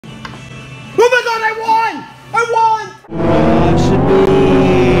I won! I should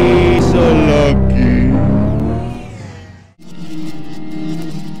be so lucky.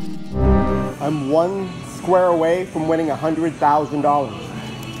 I'm 1 square away from winning $100,000.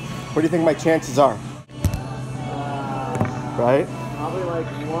 What do you think my chances are? Right? Probably like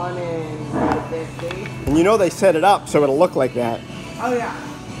 1 in 50. And you know they set it up so it'll look like that. Oh yeah.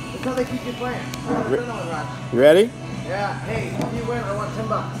 That's how they keep you playing. You ready? Yeah. Hey, if you win, I want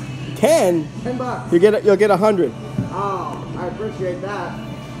 $10. 10? $10. You'll get 100. Oh, I appreciate that.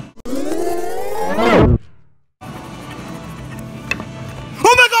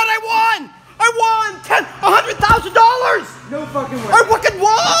 Oh my God! I won! I won $100,000! No fucking way. I fucking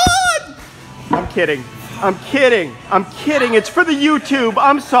won! I'm kidding. I'm kidding. I'm kidding. It's for the YouTube.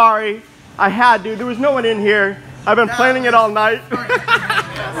 I'm sorry. I had to. There was no one in here. I've been planning it all night.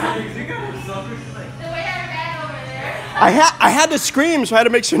 I had to scream, so I had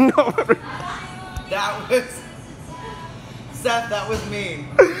to make sure no one. That was Seth. That was me.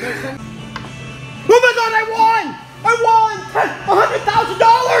 Oh my God! I won! I won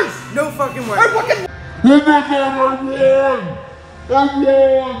 $100,000! No fucking way. I fucking. Oh my God, I won! I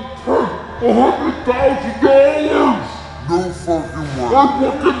won $100,000! No fucking way. I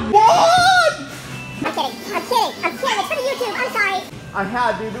fucking What? I'm kidding. I'm kidding. I'm kidding. It's for the YouTube. I'm sorry. I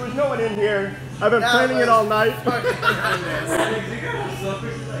had to. There was no one in here. I've been planning it all night.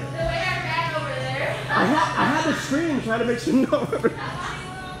 I had to scream, so I had to make sure no one.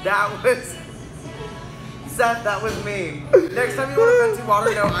 That was Seth. That was me. Next time you want a venti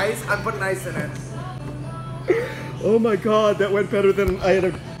water, no ice. I'm putting ice in it. Oh my God, that went better than I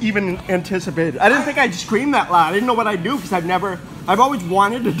had even anticipated. I didn't think I'd scream that loud. I didn't know what I'd do because I've always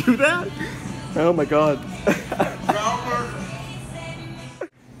wanted to do that. Oh my God.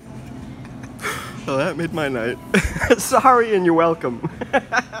 Oh, that made my night. Sorry and you're welcome.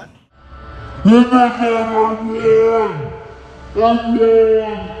 Oh my God, I won! I won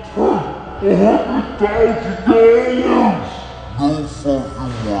 $100,000! No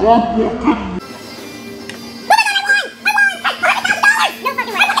fucking way. I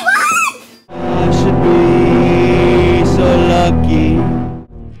fucking I should be so lucky.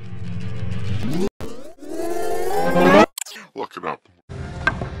 Look it up.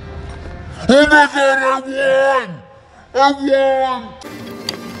 Oh my God, I won! I won!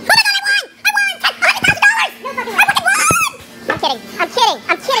 I'm kidding. I'm kidding.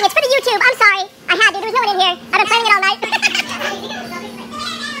 I'm kidding. It's for the YouTube. I'm sorry. I had to. There was no one in here. I've been planning it all night.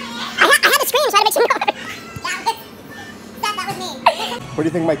 I had to scream, so I had to make sure no one. That was me. What do you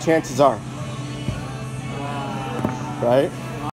think my chances are? Right?